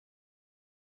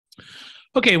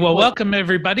Okay, well, welcome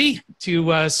everybody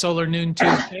to Solar Noon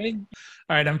Tuesday.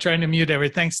 All right, I'm trying to mute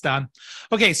everything. Thanks, Don.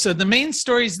 Okay, so the main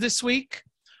stories this week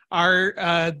are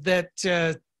that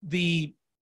the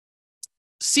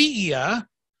CEA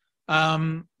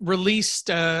released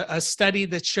a study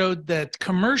that showed that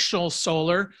commercial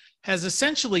solar has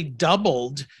essentially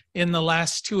doubled in the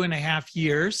last 2.5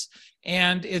 years,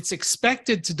 and it's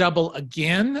expected to double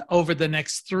again over the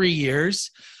next 3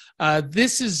 years.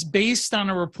 This is based on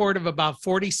a report of about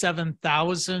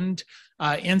 47,000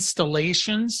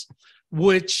 installations,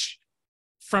 which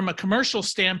from a commercial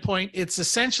standpoint, it's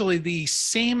essentially the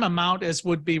same amount as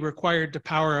would be required to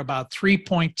power about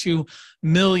 3.2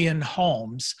 million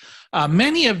homes.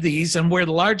 Many of these, and where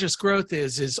the largest growth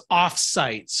is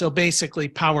off-site. So basically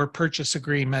power purchase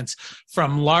agreements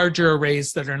from larger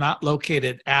arrays that are not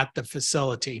located at the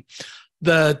facility.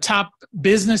 The top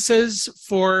businesses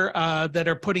for that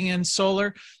are putting in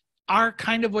solar are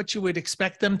kind of what you would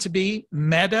expect them to be.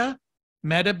 Meta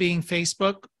being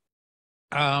Facebook,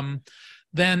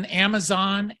 then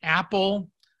Amazon, Apple,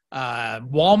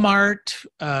 Walmart,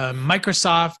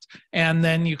 Microsoft, and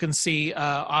then you can see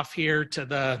off here to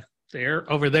the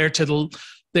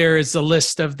there is a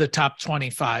list of the top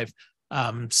 25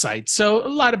 sites. So a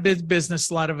lot of business,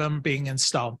 a lot of them being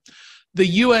installed. The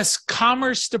U.S.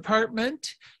 Commerce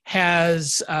Department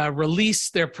has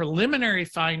released their preliminary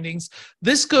findings.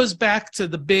 This goes back to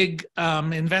the big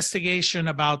investigation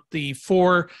about the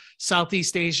 4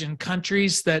 Southeast Asian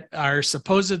countries that are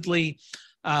supposedly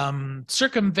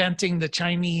circumventing the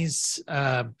Chinese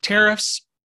tariffs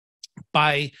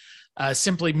by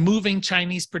simply moving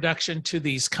Chinese production to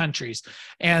these countries.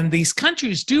 And these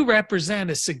countries do represent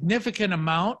a significant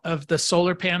amount of the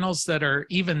solar panels that are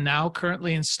even now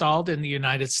currently installed in the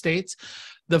United States.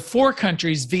 The 4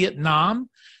 countries, Vietnam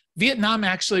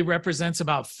actually represents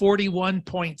about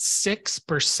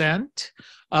 41.6%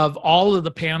 of all of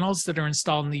the panels that are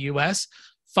installed in the US,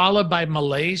 followed by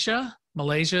Malaysia.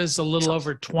 Malaysia is a little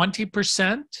over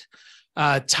 20%.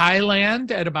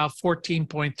 Thailand at about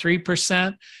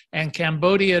 14.3%, and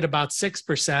Cambodia at about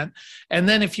 6%. And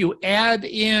then if you add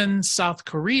in South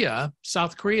Korea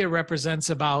represents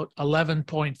about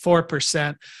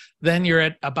 11.4%. Then you're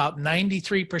at about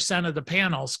 93% of the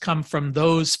panels come from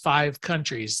those 5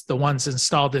 countries, the ones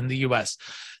installed in the US.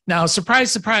 Now,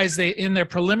 surprise, surprise, they in their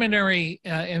preliminary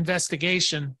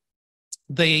investigation,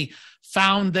 they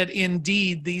found that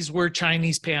indeed these were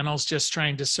Chinese panels just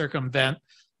trying to circumvent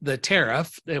the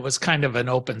tariff. It was kind of an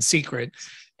open secret.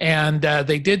 And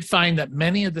they did find that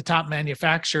many of the top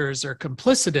manufacturers are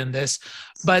complicit in this.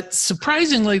 But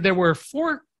surprisingly, there were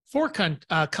four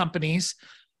companies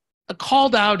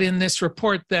called out in this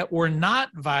report that were not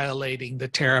violating the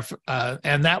tariff.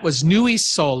 And that was Nui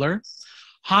Solar,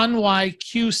 Hanwai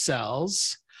Q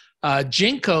Cells,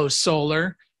 Jinko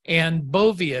Solar, and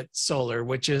Boviet Solar,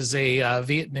 which is a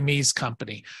Vietnamese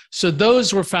company. So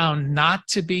those were found not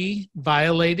to be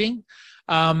violating.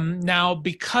 Now,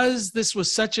 because this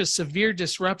was such a severe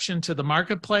disruption to the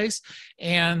marketplace,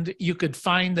 and you could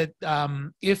find that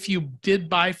if you did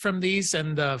buy from these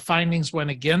and the findings went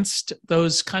against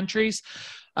those countries,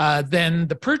 then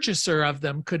the purchaser of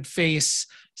them could face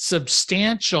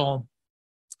substantial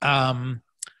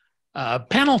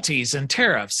penalties and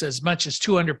tariffs, as much as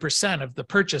 200% of the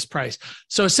purchase price.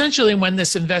 So essentially, when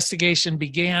this investigation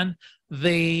began,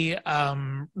 they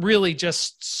really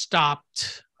just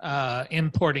stopped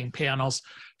importing panels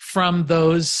from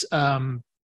those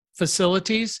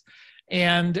facilities.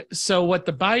 And so what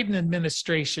the Biden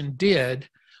administration did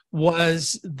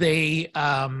was they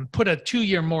put a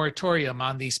 2-year moratorium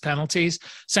on these penalties,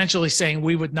 essentially saying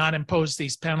we would not impose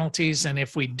these penalties, and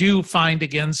if we do find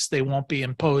against, they won't be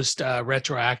imposed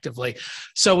retroactively.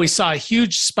 So we saw a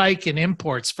huge spike in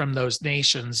imports from those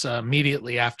nations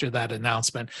immediately after that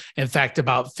announcement. In fact,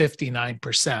 about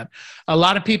 59%. A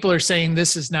lot of people are saying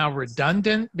this is now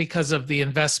redundant because of the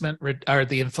Inflation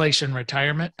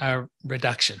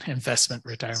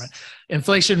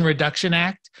Reduction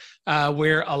Act,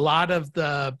 where a lot of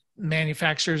the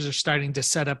manufacturers are starting to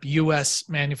set up U.S.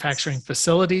 manufacturing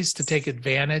facilities to take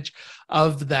advantage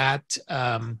of that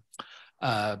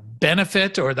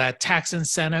benefit or that tax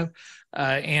incentive.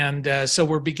 So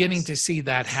we're beginning to see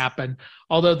that happen.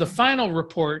 Although the final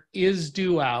report is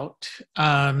due out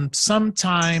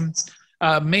sometime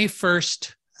May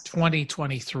 1st,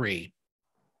 2023.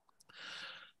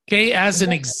 Okay, as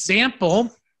an example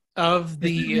of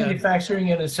the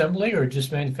manufacturing and assembly, or just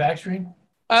manufacturing?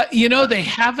 They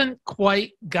haven't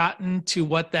quite gotten to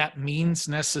what that means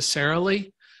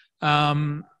necessarily.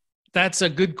 That's a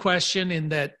good question in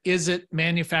that, is it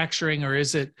manufacturing or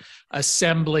is it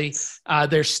assembly?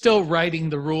 They're still writing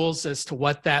the rules as to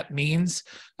what that means.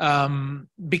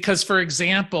 Because, for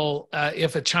example,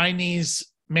 if a Chinese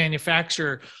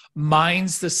manufacturer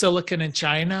mines the silicon in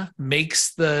China,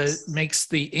 makes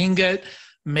the ingot,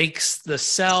 makes the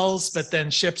cells, but then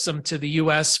ships them to the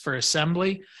US for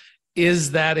assembly,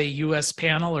 is that a US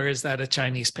panel or is that a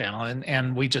Chinese panel?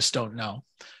 And we just don't know.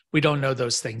 We don't know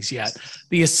those things yet.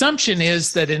 The assumption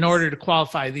is that in order to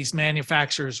qualify, these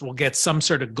manufacturers will get some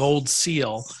sort of gold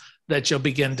seal that you'll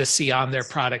begin to see on their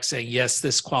product saying, yes,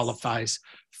 this qualifies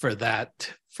for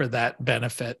that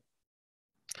benefit.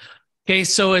 Okay,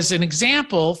 so as an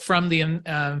example from the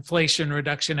Inflation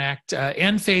Reduction Act,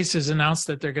 Enphase has announced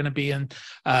that they're going to be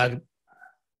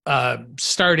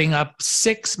starting up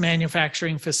 6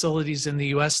 manufacturing facilities in the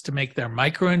US to make their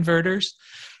microinverters.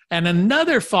 And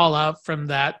another fallout from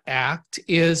that act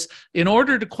is, in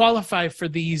order to qualify for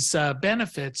these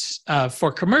benefits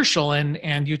for commercial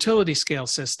and utility scale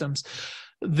systems,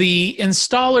 the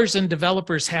installers and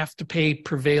developers have to pay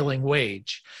prevailing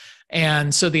wage.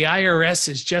 And so the IRS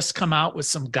has just come out with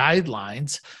some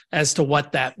guidelines as to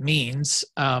what that means.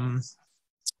 Don't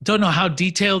know how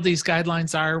detailed these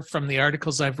guidelines are from the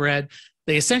articles I've read.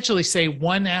 They essentially say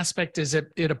one aspect is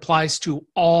it applies to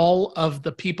all of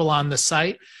the people on the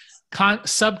site.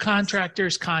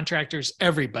 Subcontractors, contractors,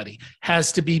 everybody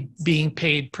has to be being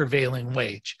paid prevailing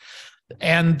wage.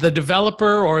 And the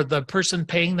developer or the person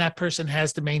paying that person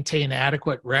has to maintain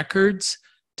adequate records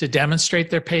to demonstrate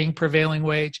they're paying prevailing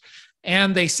wage.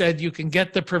 And they said you can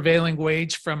get the prevailing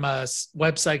wage from a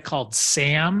website called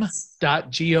sam.gov.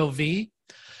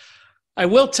 I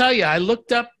will tell you, I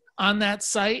looked up on that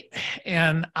site,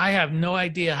 and I have no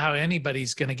idea how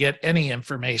anybody's going to get any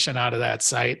information out of that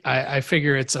site. I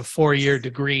figure it's a 4-year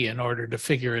degree in order to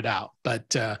figure it out,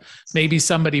 but maybe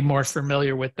somebody more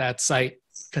familiar with that site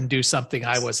can do something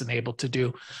I wasn't able to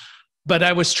do. But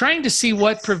I was trying to see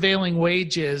what prevailing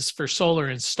wage is for solar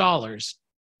installers.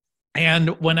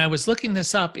 And when I was looking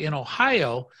this up in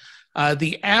Ohio,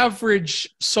 the average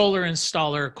solar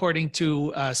installer, according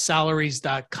to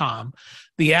salaries.com,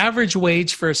 the average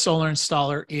wage for a solar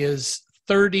installer is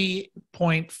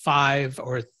 $30.5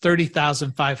 or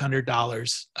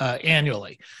 $30,500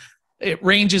 annually. It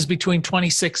ranges between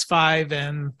 $26,500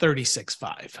 and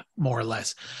 $36,500, more or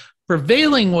less.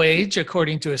 Prevailing wage,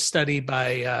 according to a study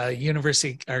by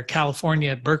University or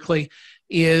California at Berkeley,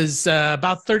 is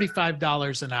about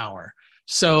 $35 an hour.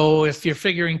 So if you're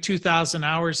figuring 2,000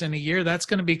 hours in a year, that's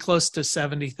going to be close to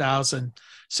 70,000.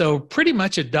 So pretty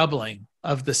much a doubling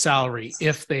of the salary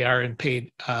if they are in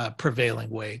paid prevailing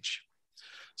wage.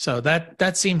 So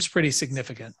that seems pretty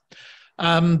significant.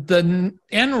 The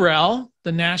NREL,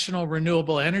 the National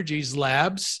Renewable Energies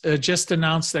Labs, just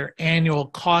announced their annual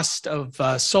cost of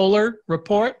solar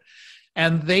report.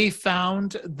 And they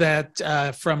found that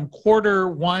from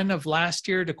Q1 of last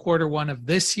year to Q1 of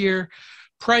this year,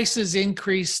 prices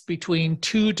increased between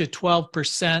 2 to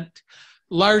 12%,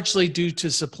 largely due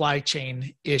to supply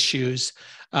chain issues.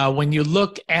 When you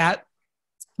look at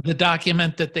the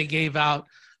document that they gave out,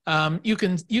 you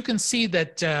can see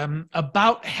that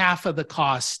about half of the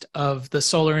cost of the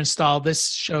solar install, this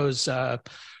shows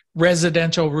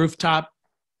residential rooftop,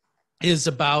 is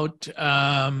about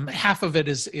half of it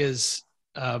is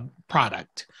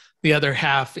product. The other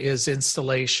half is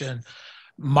installation,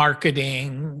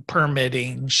 marketing,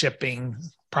 permitting, shipping,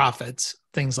 profits,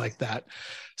 things like that.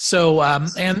 So,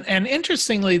 and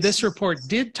interestingly, this report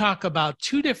did talk about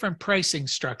 2 different pricing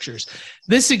structures.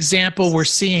 This example, we're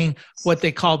seeing what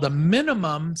they call the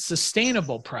minimum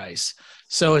sustainable price.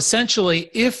 So essentially,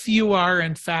 if you are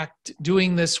in fact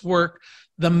doing this work,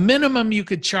 the minimum you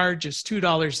could charge is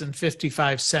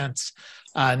 $2.55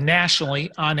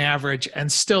 nationally on average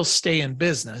and still stay in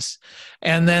business.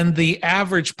 And then the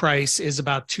average price is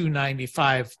about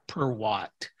 $2.95 per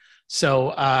watt.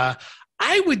 So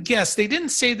I would guess, they didn't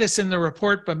say this in the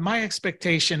report, but my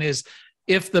expectation is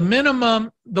if the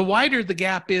minimum, the wider the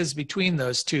gap is between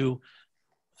those two,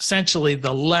 essentially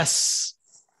the less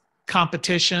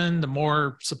competition, the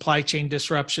more supply chain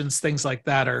disruptions, things like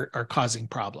that are causing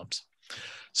problems.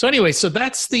 So anyway, so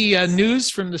that's the news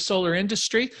from the solar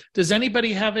industry. Does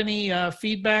anybody have any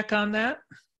feedback on that?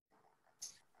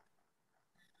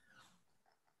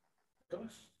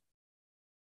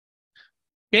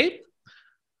 Okay.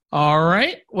 All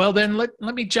right. Well, then let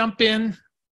me jump in.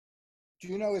 Do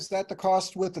you know, is that the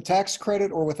cost with the tax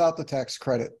credit or without the tax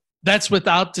credit? That's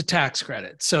without the tax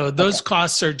credit. So those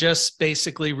costs are just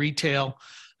basically retail,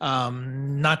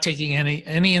 not taking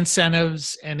any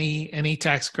incentives, any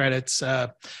tax credits,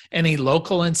 any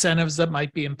local incentives that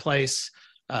might be in place.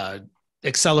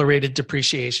 accelerated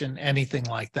depreciation, anything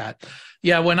like that.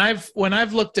 Yeah, when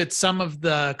I've looked at some of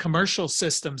the commercial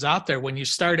systems out there, when you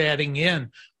start adding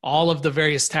in all of the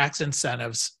various tax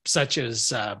incentives, such as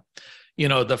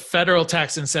the federal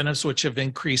tax incentives, which have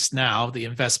increased now, the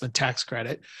investment tax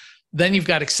credit, then you've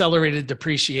got accelerated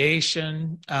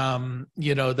depreciation,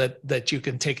 that you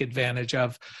can take advantage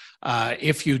of.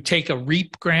 If you take a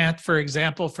REAP grant, for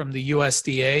example, from the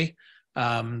USDA,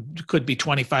 could be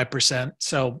 25%.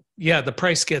 So yeah, the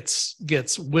price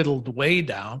gets whittled way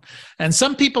down. And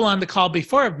some people on the call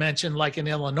before have mentioned, like in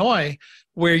Illinois,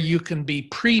 where you can be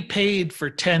prepaid for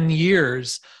 10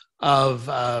 years of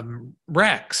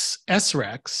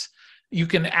SRECs, you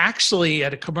can actually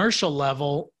at a commercial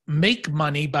level make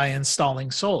money by installing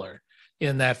solar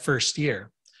in that first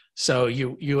year. So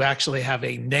you actually have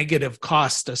a negative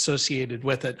cost associated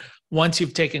with it once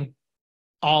you've taken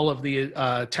all of the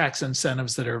tax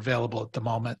incentives that are available at the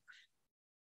moment.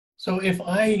 So if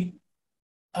I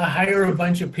hire a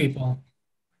bunch of people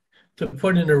to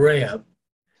put an array up,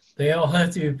 they all have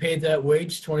to be paid that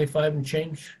wage, 25 and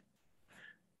change?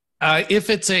 If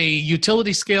it's a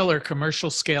utility scale or commercial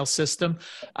scale system,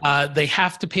 they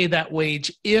have to pay that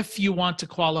wage if you want to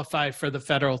qualify for the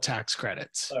federal tax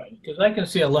credits. Because I can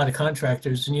see a lot of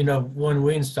contractors, and one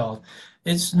we installed,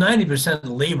 it's 90%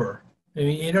 labor. I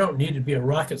mean, you don't need to be a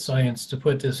rocket science to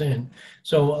put this in.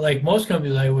 So like most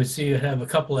companies I would see have a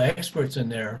couple of experts in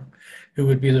there who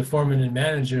would be the foremen and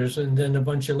managers, and then a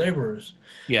bunch of laborers.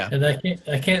 Yeah. And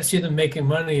I can't see them making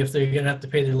money if they're going to have to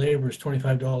pay their laborers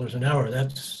 $25 an hour.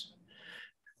 It's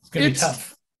going to be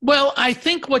tough. Well, I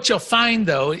think what you'll find,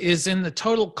 though, is in the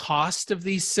total cost of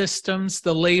these systems,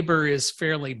 the labor is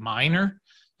fairly minor.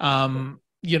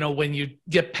 When you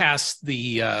get past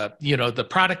the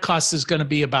product cost is going to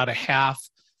be about a half.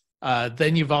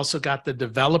 Then you've also got the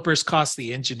developer's cost,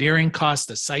 the engineering cost,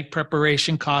 the site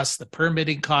preparation cost, the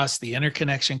permitting cost, the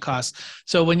interconnection cost.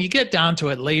 So when you get down to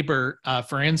it, labor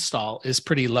for install is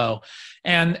pretty low.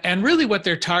 And really what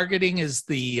they're targeting is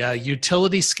the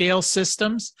utility scale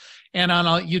systems. And on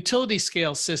a utility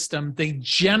scale system, they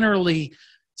generally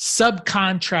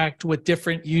subcontract with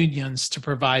different unions to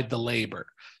provide the labor.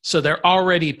 So they're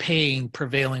already paying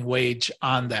prevailing wage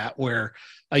on that, where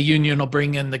a union will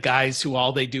bring in the guys who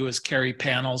all they do is carry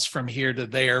panels from here to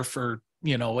there for,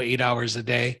 8 hours a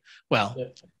day. Well,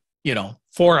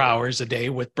 4 hours a day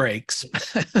with breaks.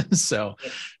 So,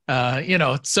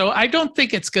 so I don't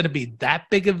think it's going to be that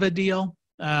big of a deal.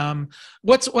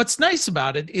 What's nice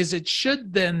about it is it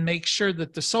should then make sure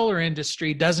that the solar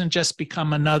industry doesn't just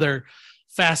become another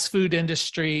fast food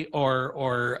industry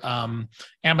or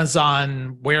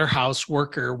Amazon warehouse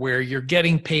worker where you're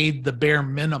getting paid the bare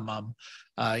minimum.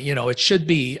 It should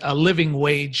be a living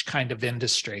wage kind of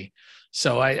industry.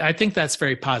 So I think that's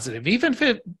very positive. Even if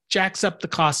it jacks up the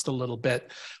cost a little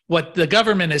bit, what the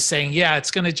government is saying, yeah,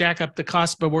 it's going to jack up the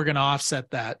cost, but we're going to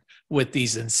offset that with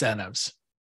these incentives.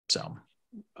 So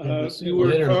you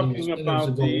were talking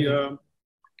about the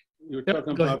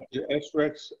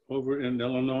SRECs over in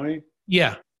Illinois.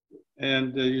 Yeah.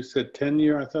 And you said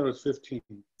 10-year. I thought it was 15.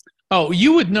 Oh,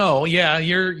 you would know. Yeah,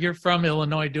 you're from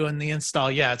Illinois doing the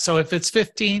install. Yeah. So if it's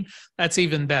 15, that's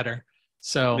even better.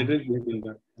 So it is even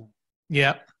better.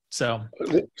 Yeah. So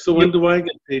when do I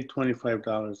get paid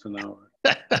 $25 an hour?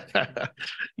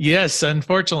 Yes,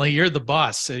 unfortunately, you're the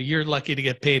boss, so you're lucky to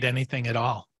get paid anything at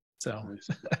all. So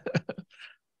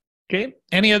okay.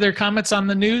 Any other comments on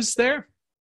the news there?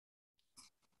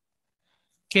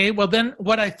 Okay, well then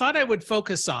what I thought I would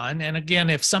focus on, and again,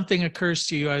 if something occurs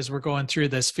to you as we're going through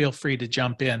this, feel free to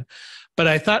jump in. But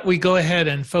I thought we go ahead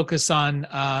and focus on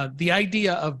the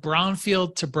idea of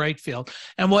brownfield to Brightfield.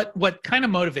 And what kind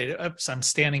of motivated, oops, I'm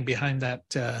standing behind that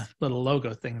little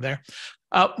logo thing there.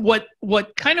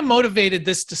 What kind of motivated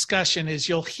this discussion is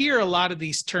you'll hear a lot of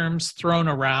these terms thrown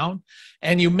around,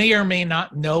 and you may or may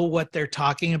not know what they're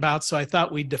talking about. So I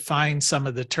thought we'd define some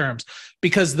of the terms,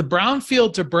 because the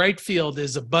brownfield to Brightfield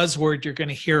is a buzzword you're going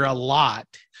to hear a lot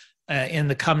in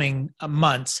the coming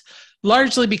months,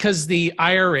 largely because the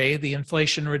IRA, the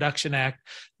Inflation Reduction Act,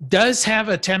 does have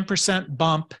a 10%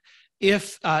 bump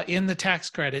if in the tax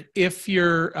credit, if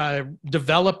you're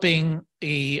developing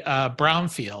a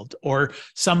brownfield or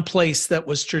some place that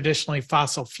was traditionally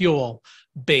fossil fuel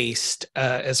based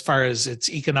as far as its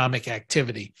economic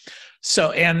activity.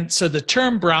 So the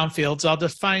term brownfields, I'll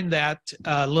define that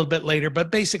a little bit later,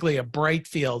 but basically a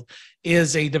Brightfield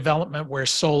is a development where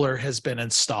solar has been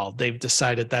installed. They've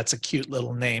decided that's a cute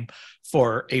little name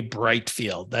for a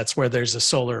Brightfield. That's where there's a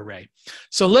solar array.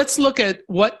 So let's look at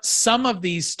what some of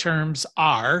these terms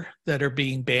are that are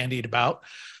being bandied about.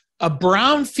 A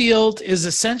brownfield is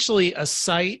essentially a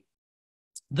site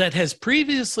that has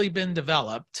previously been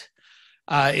developed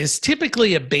is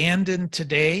typically abandoned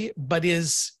today, but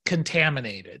is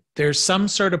contaminated. There's some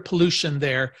sort of pollution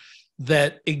there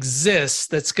that exists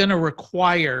that's going to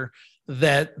require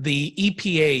that the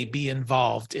EPA be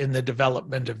involved in the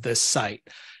development of this site.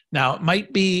 Now, it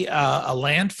might be a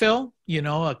landfill,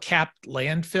 a capped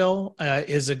landfill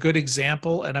is a good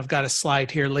example. And I've got a slide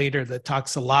here later that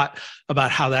talks a lot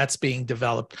about how that's being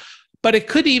developed. But it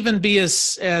could even be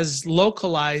as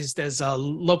localized as a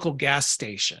local gas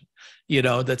station,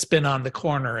 that's been on the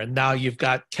corner, and now you've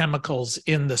got chemicals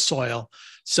in the soil.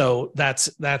 So that's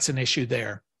an issue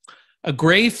there. A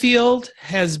gray field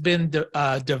has been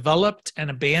developed and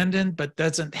abandoned, but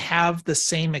doesn't have the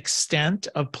same extent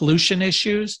of pollution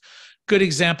issues. Good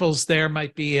examples there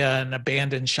might be an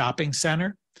abandoned shopping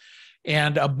center.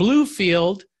 And a blue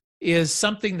field is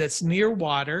something that's near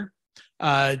water,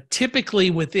 typically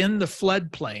within the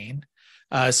floodplain,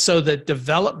 so that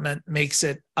development makes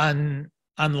it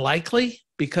unlikely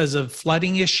because of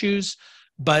flooding issues,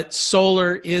 but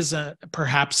solar is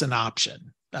perhaps an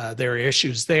option. There are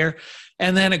issues there.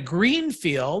 And then a green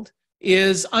field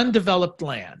is undeveloped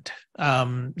land,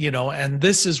 and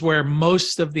this is where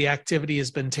most of the activity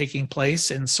has been taking place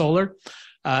in solar.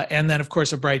 And then, of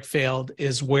course, a bright field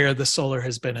is where the solar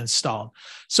has been installed.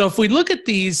 So if we look at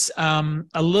these one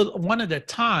at a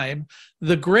time,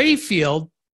 the gray field,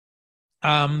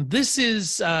 this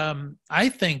is, I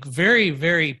think, very,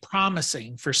 very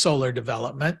promising for solar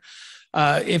development.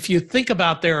 If you think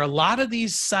about, there are a lot of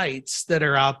these sites that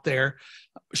are out there.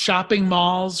 Shopping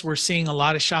malls, we're seeing a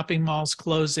lot of shopping malls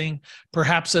closing,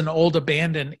 perhaps an old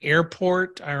abandoned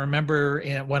airport. I remember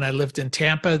when I lived in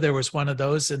Tampa, there was one of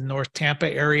those in North Tampa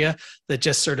area that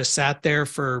just sort of sat there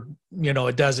for,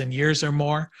 a dozen years or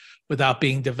more without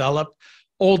being developed.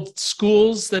 Old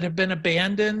schools that have been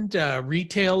abandoned,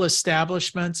 retail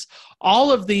establishments,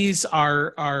 all of these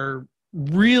are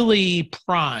really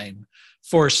prime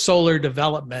for solar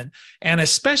development. And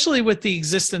especially with the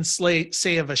existence,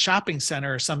 say, of a shopping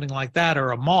center or something like that,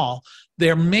 or a mall,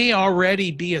 there may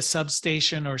already be a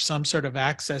substation or some sort of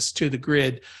access to the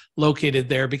grid located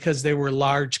there because they were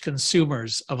large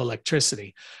consumers of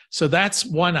electricity. So that's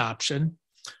one option.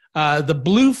 The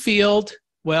blue field,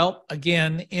 well,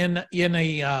 again, in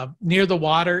a near the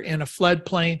water, in a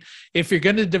floodplain, if you're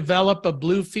going to develop a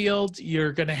blue field,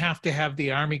 you're going to have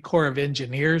the Army Corps of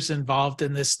Engineers involved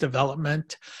in this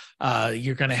development.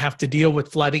 You're going to have to deal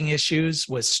with flooding issues,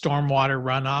 with stormwater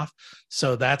runoff.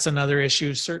 So that's another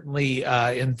issue. Certainly,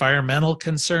 environmental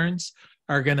concerns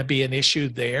are going to be an issue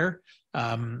there,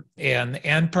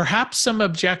 and perhaps some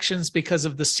objections because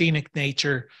of the scenic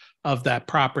nature of that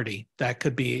property. That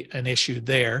could be an issue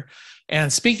there.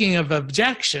 And speaking of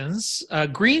objections,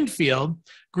 greenfield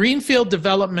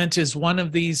development is one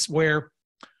of these where,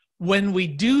 when we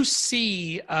do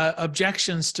see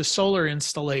objections to solar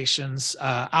installations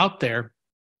out there,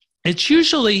 it's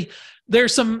usually,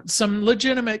 there's some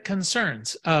legitimate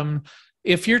concerns.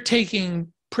 If you're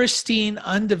taking pristine,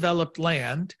 undeveloped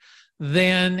land,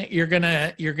 then you're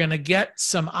gonna get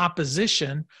some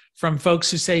opposition from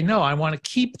folks who say, no, I want to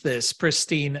keep this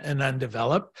pristine and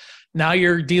undeveloped. Now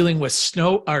you're dealing with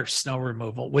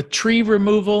with tree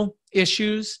removal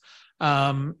issues,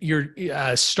 your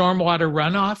stormwater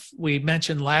runoff. We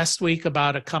mentioned last week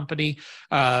about a company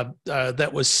that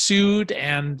was sued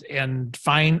and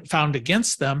found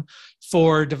against them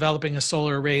for developing a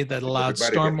solar array that allowed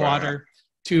stormwater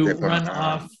to run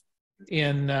off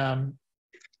in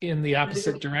the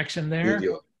opposite direction there.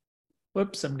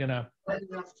 Whoops, I'm gonna.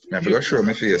 I'm gonna show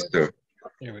my face too.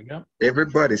 There we go.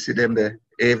 Everybody, see them there.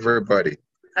 Everybody.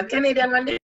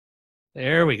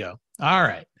 There we go. All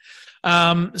right.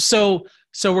 So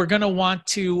we're going to want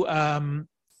to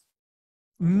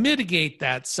mitigate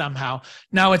that somehow.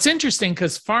 Now, it's interesting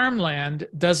because farmland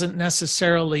doesn't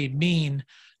necessarily mean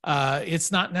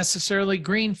it's not necessarily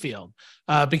greenfield,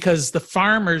 because the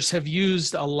farmers have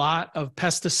used a lot of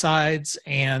pesticides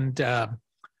and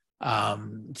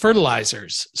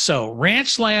fertilizers. So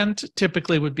ranch land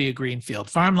typically would be a greenfield.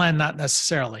 Farmland, not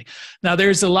necessarily. Now,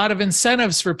 there's a lot of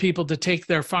incentives for people to take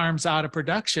their farms out of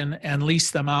production and lease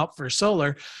them out for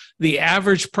solar. The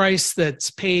average price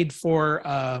that's paid for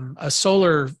a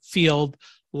solar field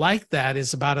like that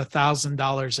is about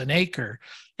 $1,000 an acre,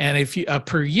 and if you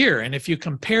per year. And if you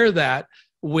compare that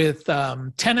with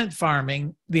tenant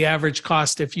farming, the average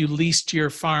cost if you leased your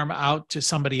farm out to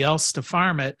somebody else to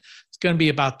farm it, going to be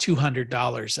about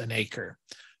 $200 an acre.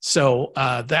 So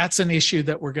that's an issue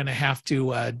that we're going to have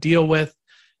to deal with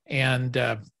and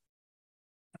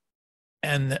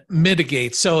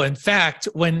mitigate. So in fact,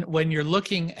 when you're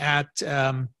looking at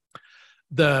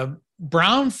the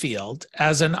brownfield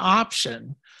as an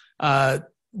option,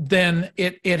 then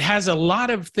it has a lot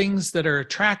of things that are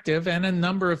attractive and a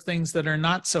number of things that are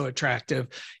not so attractive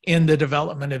in the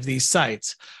development of these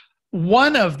sites.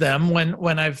 One of them,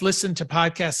 when I've listened to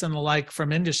podcasts and the like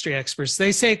from industry experts,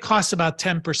 they say it costs about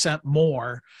 10%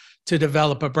 more to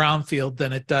develop a brownfield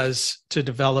than it does to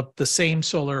develop the same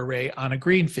solar array on a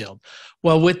greenfield.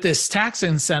 Well, with this tax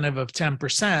incentive of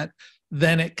 10%,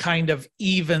 then it kind of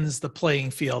evens the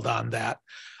playing field on that.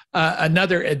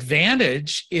 Another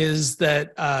advantage is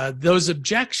that those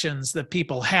objections that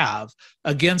people have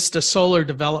against a solar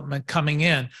development coming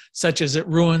in, such as it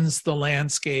ruins the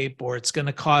landscape or it's going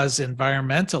to cause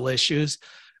environmental issues,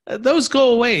 those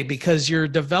go away because you're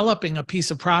developing a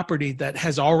piece of property that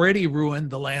has already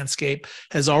ruined the landscape,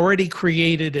 has already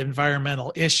created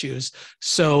environmental issues.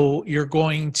 So you're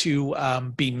going to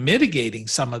be mitigating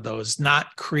some of those,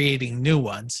 not creating new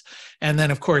ones. And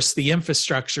then, of course, the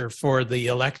infrastructure for the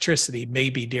electricity may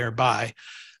be nearby.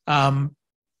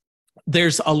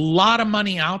 There's a lot of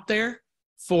money out there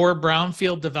for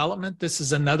brownfield development. This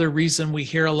is another reason we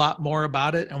hear a lot more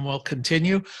about it and will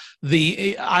continue.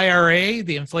 The IRA,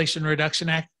 the Inflation Reduction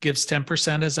Act, gives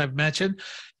 10%, as I've mentioned.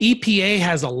 EPA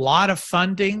has a lot of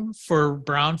funding for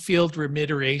brownfield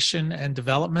remediation and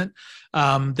development.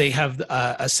 They have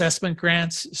assessment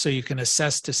grants, so you can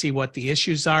assess to see what the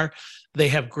issues are. They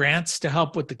have grants to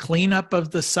help with the cleanup of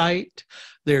the site.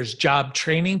 There's job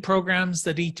training programs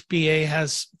that EPA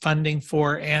has funding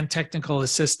for, and technical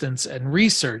assistance and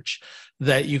research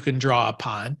that you can draw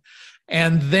upon.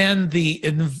 And then the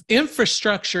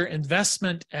Infrastructure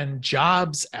Investment and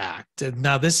Jobs Act. And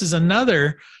now this is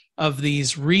another of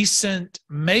these recent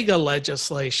mega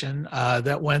legislation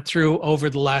that went through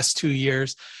over the last 2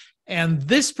 years. And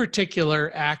this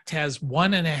particular act has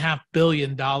 $1.5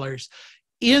 billion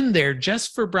in there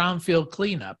just for brownfield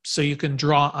cleanup. So you can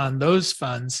draw on those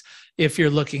funds if you're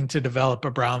looking to develop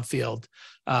a brownfield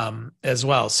as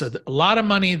well. So a lot of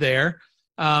money there.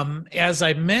 As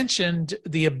I mentioned,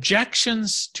 the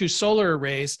objections to solar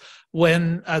arrays,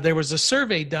 when there was a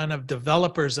survey done of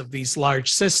developers of these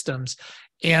large systems,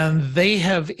 and they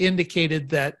have indicated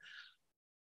that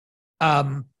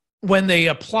when they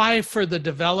apply for the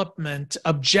development,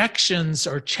 objections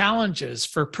or challenges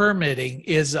for permitting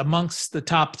is amongst the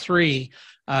top 3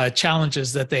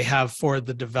 challenges that they have for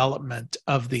the development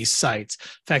of these sites. In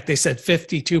fact, they said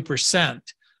 52%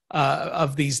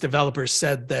 of these developers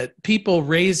said that people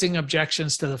raising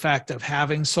objections to the fact of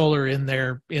having solar in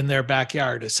their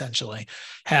backyard essentially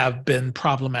have been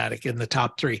problematic in the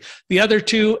top 3. The other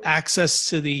 2, access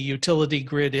to the utility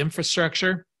grid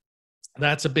infrastructure.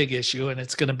 That's a big issue, and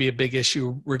it's going to be a big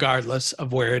issue regardless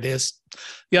of where it is.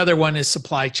 The other one is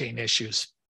supply chain issues.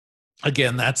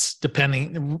 Again, that's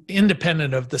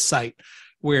independent of the site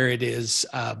where it is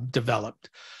developed.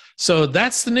 So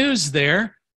that's the news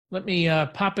there. Let me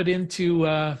pop it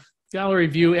into gallery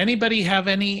view. Anybody have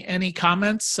any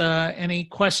comments, any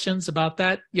questions about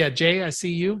that? Yeah, Jay, I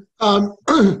see you.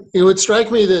 It would strike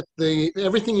me that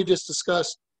everything you just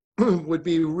discussed would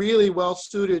be really well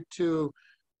suited to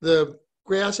the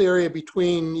grass area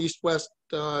between east-west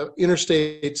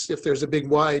interstates if there's a big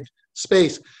wide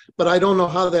space, but I don't know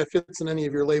how that fits in any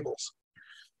of your labels.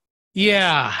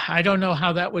 Yeah, I don't know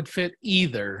how that would fit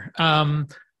either.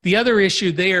 The other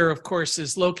issue there, of course,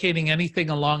 is locating anything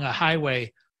along a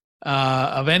highway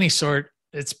of any sort.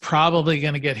 It's probably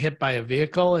going to get hit by a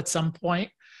vehicle at some point.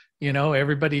 You know,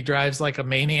 everybody drives like a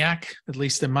maniac, at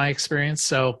least in my experience.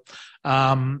 So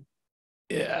I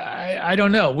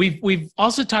don't know. We've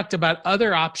also talked about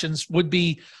other options would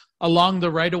be along the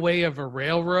right of way of a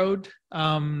railroad,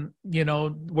 you know,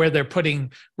 where they're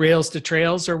putting rails to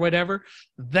trails or whatever.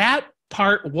 That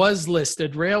part was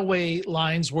listed. Railway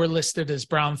lines were listed as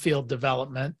brownfield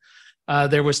development.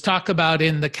 There was talk about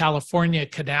in the California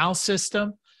canal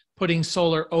system, putting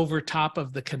solar over top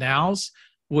of the canals,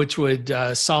 which would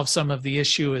solve some of the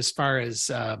issue as far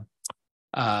as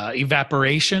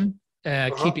evaporation.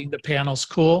 Keeping the panels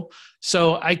cool.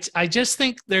 So I just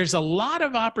think there's a lot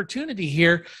of opportunity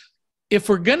here. If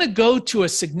we're going to go to a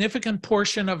significant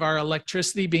portion of our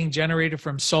electricity being generated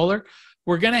from solar,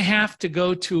 we're going to have to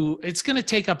go to, it's going to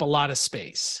take up a lot of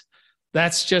space.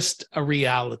 That's just a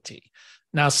reality.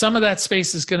 Now, some of that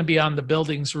space is going to be on the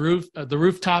building's roof, the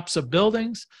rooftops of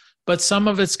buildings, but some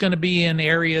of it's going to be in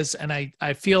areas, and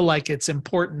I feel like it's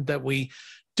important that we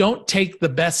don't take the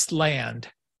best land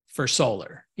for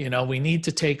solar. You know, we need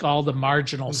to take all the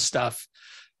marginal stuff.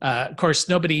 Of course,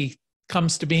 nobody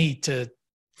comes to me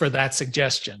for that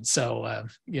suggestion. So,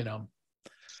 you know,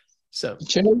 so.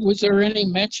 Jay, was there any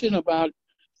mention about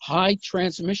high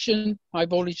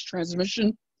voltage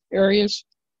transmission areas?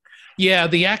 Yeah,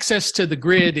 the access to the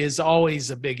grid is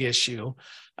always a big issue.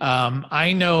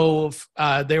 I know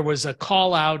there was a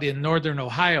call out in Northern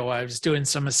Ohio. I was doing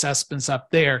some assessments up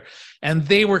there, and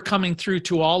they were coming through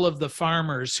to all of the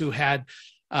farmers who had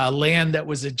land that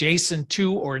was adjacent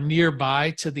to or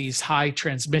nearby to these high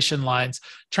transmission lines,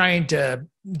 trying to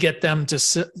get them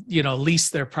to, lease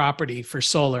their property for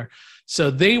solar. So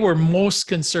they were most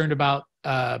concerned about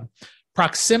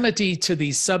proximity to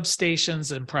these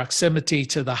substations and proximity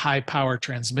to the high power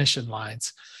transmission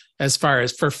lines as far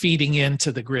as for feeding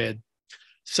into the grid.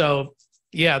 So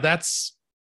yeah,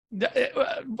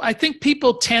 I think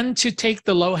people tend to take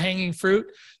the low hanging fruit.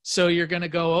 So you're going to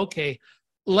go, okay,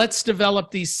 let's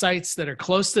develop these sites that are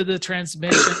close to the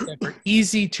transmission, that are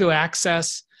easy to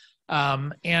access.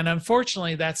 And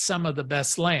unfortunately, that's some of the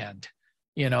best land,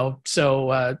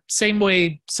 So same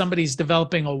way somebody's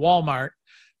developing a Walmart,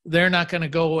 they're not going to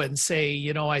go and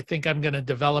say, I think I'm going to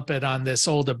develop it on this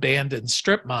old abandoned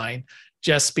strip mine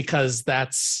just because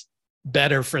that's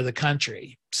better for the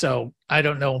country. So I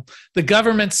don't know. The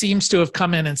government seems to have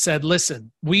come in and said,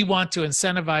 listen, we want to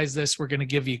incentivize this. We're going to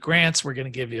give you grants. We're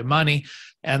going to give you money.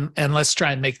 And let's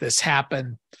try and make this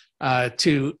happen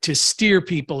to steer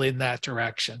people in that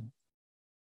direction.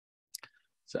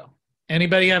 So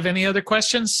anybody have any other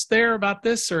questions there about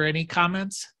this or any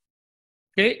comments?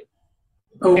 Okay.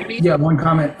 Oh, yeah, one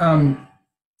comment.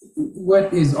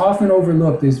 What is often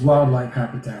overlooked is wildlife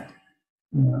habitat.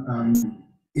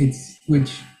 It's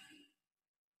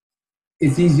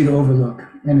easy to overlook,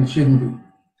 and it shouldn't be.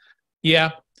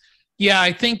 Yeah.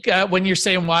 I think when you're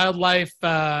saying wildlife,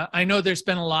 I know there's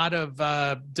been a lot of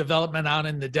development out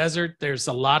in the desert. There's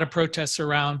a lot of protests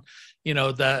around,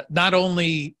 not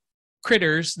only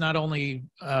critters, not only,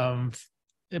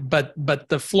 but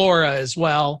the flora as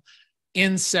well.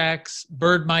 Insects,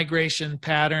 bird migration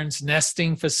patterns,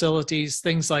 nesting facilities,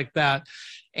 things like that.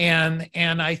 And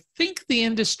I think the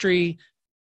industry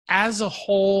as a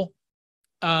whole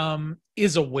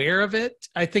is aware of it.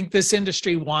 I think this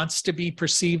industry wants to be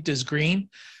perceived as green.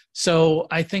 So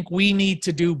I think we need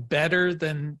to do better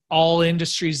than all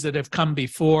industries that have come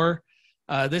before.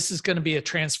 This is going to be a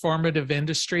transformative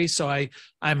industry. So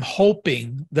I'm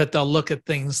hoping that they'll look at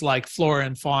things like flora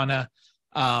and fauna,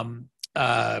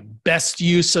 best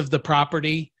use of the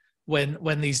property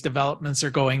when these developments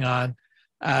are going on.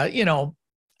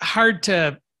 Hard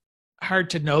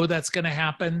to know that's going to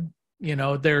happen.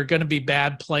 There are going to be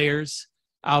bad players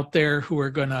out there who are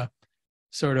going to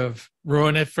sort of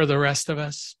ruin it for the rest of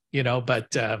us,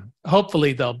 but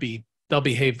hopefully they'll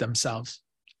behave themselves.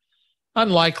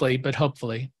 Unlikely, but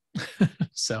hopefully.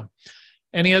 So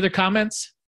any other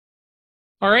comments?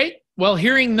 All right. Well,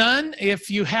 hearing none, if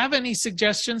you have any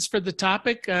suggestions for the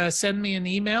topic, send me an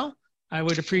email. I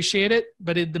would appreciate it.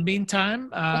 But in the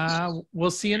meantime,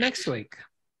 we'll see you next week.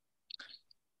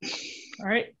 All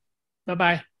right.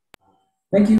 Bye-bye. Thank you.